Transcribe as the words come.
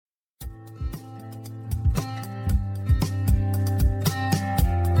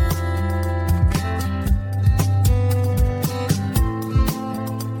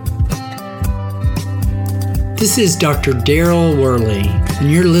This is Dr. Daryl Worley,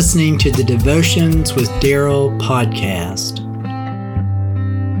 and you're listening to the Devotions with Daryl podcast.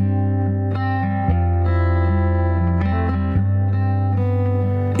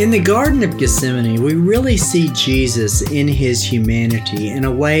 In the Garden of Gethsemane, we really see Jesus in his humanity in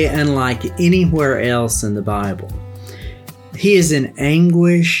a way unlike anywhere else in the Bible. He is in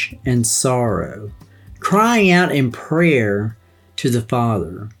anguish and sorrow, crying out in prayer to the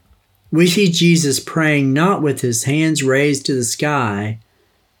Father. We see Jesus praying not with his hands raised to the sky,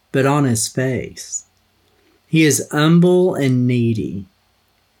 but on his face. He is humble and needy.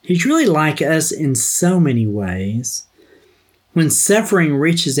 He's really like us in so many ways. When suffering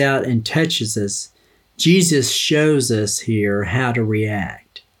reaches out and touches us, Jesus shows us here how to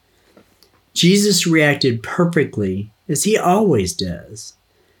react. Jesus reacted perfectly, as he always does.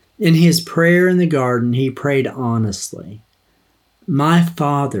 In his prayer in the garden, he prayed honestly. My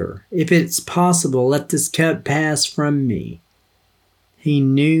Father, if it's possible, let this cup pass from me. He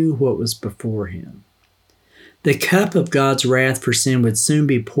knew what was before him. The cup of God's wrath for sin would soon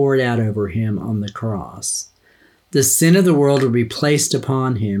be poured out over him on the cross. The sin of the world would be placed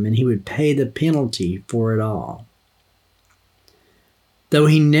upon him, and he would pay the penalty for it all. Though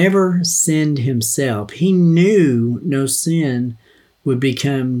he never sinned himself, he knew no sin would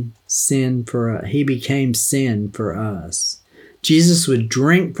become sin for us. He became sin for us. Jesus would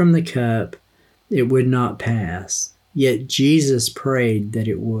drink from the cup, it would not pass. Yet Jesus prayed that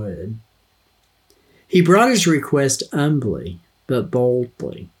it would. He brought his request humbly, but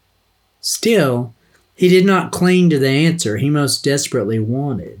boldly. Still, he did not cling to the answer he most desperately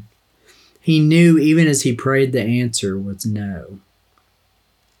wanted. He knew even as he prayed the answer was no.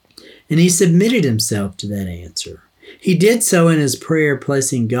 And he submitted himself to that answer. He did so in his prayer,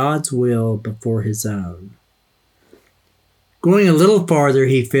 placing God's will before his own. Going a little farther,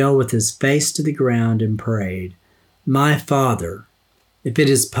 he fell with his face to the ground and prayed, My Father, if it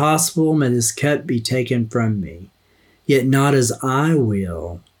is possible, may this cup be taken from me, yet not as I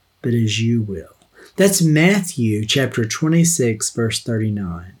will, but as you will. That's Matthew chapter 26, verse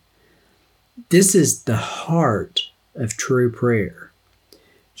 39. This is the heart of true prayer,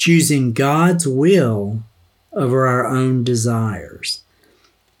 choosing God's will over our own desires.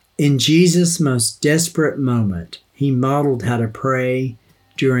 In Jesus' most desperate moment, he modeled how to pray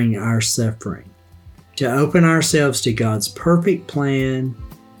during our suffering, to open ourselves to God's perfect plan,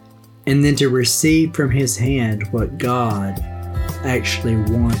 and then to receive from his hand what God actually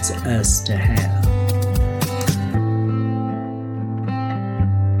wants us to have.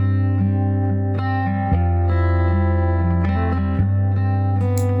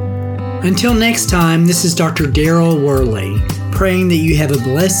 Until next time, this is Dr. Daryl Worley, praying that you have a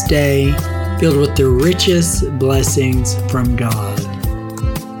blessed day filled with the richest blessings from God.